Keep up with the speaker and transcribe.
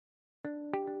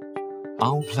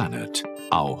our planet,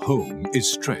 our home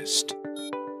is stressed.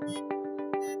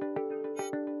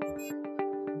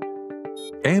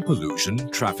 Air pollution,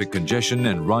 traffic congestion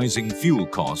and rising fuel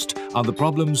costs are the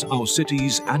problems our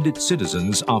cities and its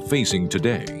citizens are facing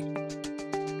today.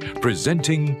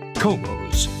 Presenting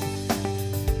Comos.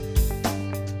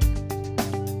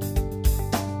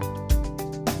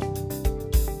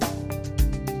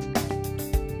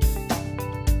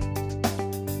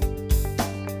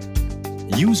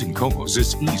 Using Comos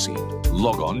is easy.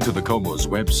 Log on to the Comos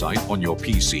website on your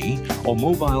PC or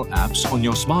mobile apps on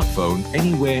your smartphone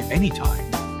anywhere, anytime.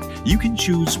 You can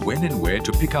choose when and where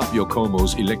to pick up your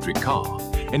Comos electric car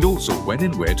and also when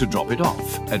and where to drop it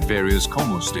off at various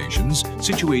Comos stations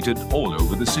situated all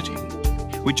over the city.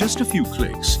 With just a few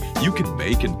clicks, you can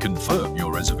make and confirm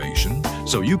your reservation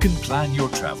so you can plan your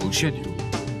travel schedule.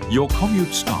 Your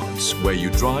commute starts where you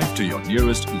drive to your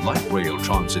nearest light rail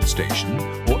transit station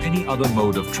or any other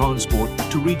mode of transport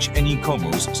to reach any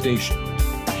Comos station.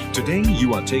 Today,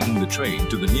 you are taking the train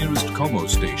to the nearest Comos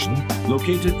station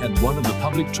located at one of the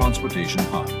public transportation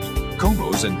hubs.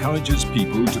 Comos encourages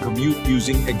people to commute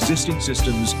using existing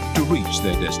systems to reach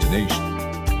their destination.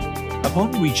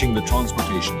 Upon reaching the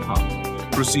transportation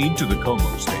hub, proceed to the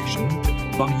Comos station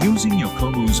by using your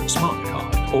Comos smart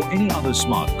card or any other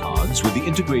smart cards with the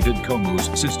integrated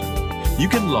Comos system. You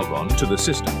can log on to the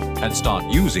system and start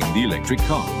using the electric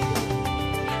car.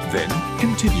 Then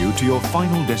continue to your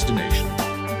final destination.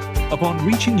 Upon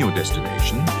reaching your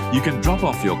destination, you can drop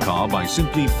off your car by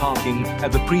simply parking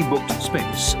at the pre-booked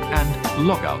space and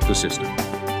log out the system.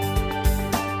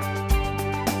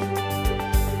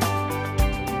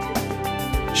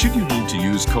 Should you need to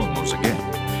use Comos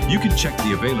again, you can check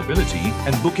the availability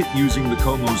and book it using the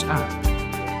Comos app.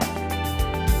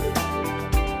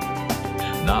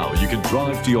 Now you can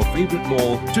drive to your favorite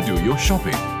mall to do your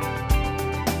shopping.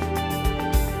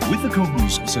 With the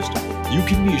Comos system, you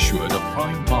can be assured of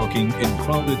prime parking in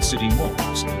crowded city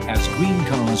malls, as green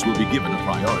cars will be given a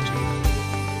priority.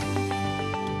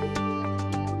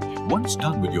 Once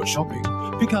done with your shopping,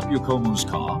 pick up your Comos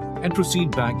car and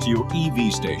proceed back to your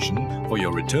EV station for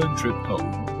your return trip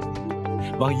home.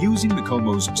 By using the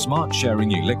Comos Smart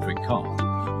Sharing Electric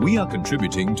Car, we are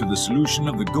contributing to the solution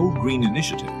of the Go Green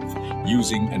initiative,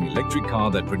 using an electric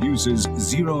car that produces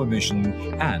zero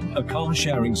emission and a car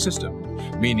sharing system,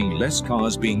 meaning less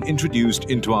cars being introduced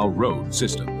into our road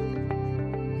system.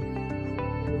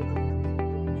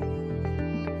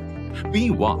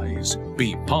 Be wise,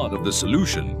 be part of the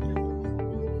solution.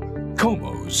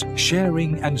 Comos,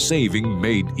 sharing and saving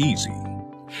made easy.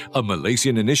 A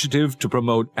Malaysian initiative to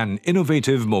promote an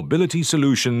innovative mobility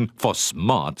solution for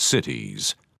smart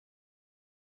cities.